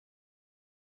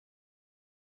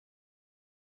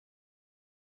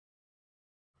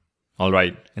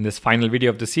Alright, in this final video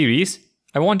of the series,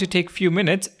 I want to take a few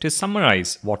minutes to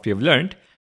summarize what we have learned.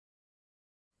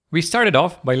 We started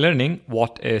off by learning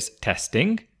what is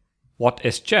testing, what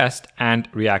is Jest, and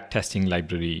React testing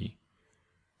library.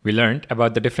 We learned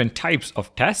about the different types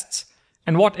of tests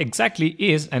and what exactly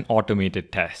is an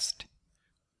automated test.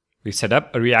 We set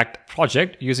up a React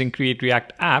project using Create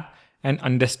React App and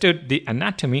understood the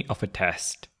anatomy of a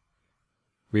test.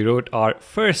 We wrote our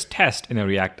first test in a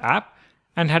React app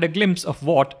and had a glimpse of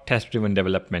what test-driven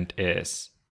development is.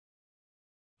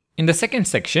 In the second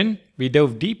section, we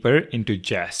dove deeper into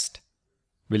Jest.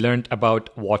 We learned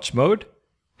about watch mode,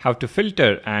 how to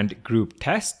filter and group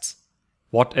tests,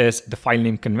 what is the file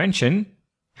name convention,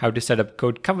 how to set up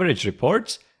code coverage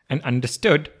reports, and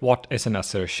understood what is an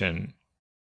assertion.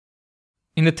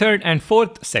 In the third and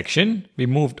fourth section, we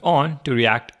moved on to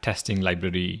React testing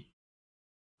library.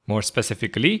 More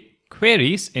specifically,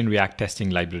 queries in React testing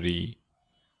library.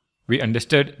 We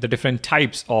understood the different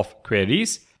types of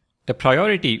queries, the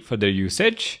priority for their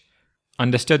usage,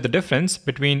 understood the difference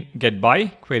between get by,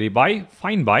 query by,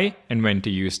 find by, and when to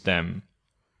use them.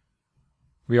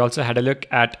 We also had a look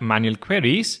at manual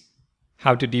queries,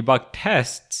 how to debug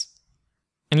tests,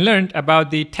 and learned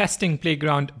about the Testing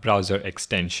Playground browser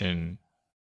extension.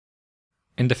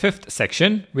 In the fifth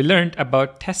section, we learned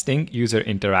about testing user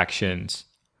interactions.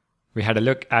 We had a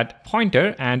look at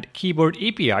pointer and keyboard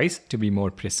APIs to be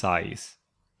more precise.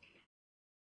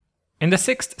 In the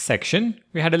sixth section,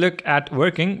 we had a look at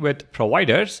working with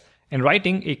providers and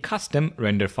writing a custom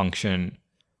render function.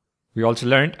 We also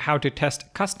learned how to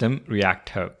test custom React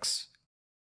hooks.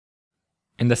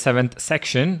 In the seventh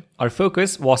section, our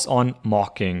focus was on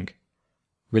mocking.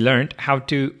 We learned how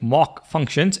to mock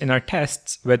functions in our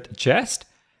tests with Jest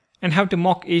and how to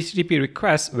mock HTTP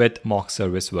requests with mock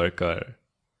service worker.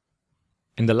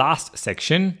 In the last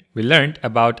section, we learned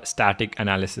about static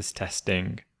analysis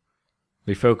testing.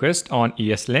 We focused on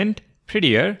ESLint,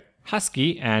 Prettier,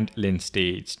 Husky, and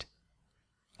LintStaged.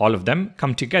 All of them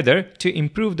come together to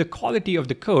improve the quality of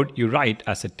the code you write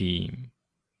as a team.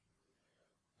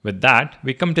 With that,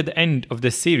 we come to the end of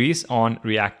this series on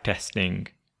React testing.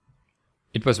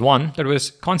 It was one that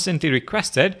was constantly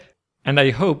requested, and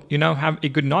I hope you now have a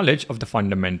good knowledge of the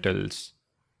fundamentals.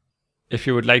 If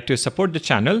you would like to support the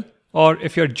channel, or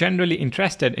if you're generally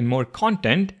interested in more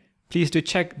content, please do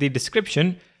check the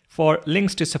description for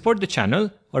links to support the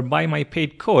channel or buy my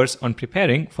paid course on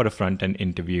preparing for a front-end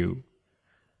interview.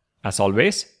 As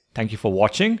always, thank you for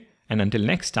watching, and until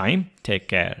next time, take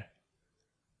care.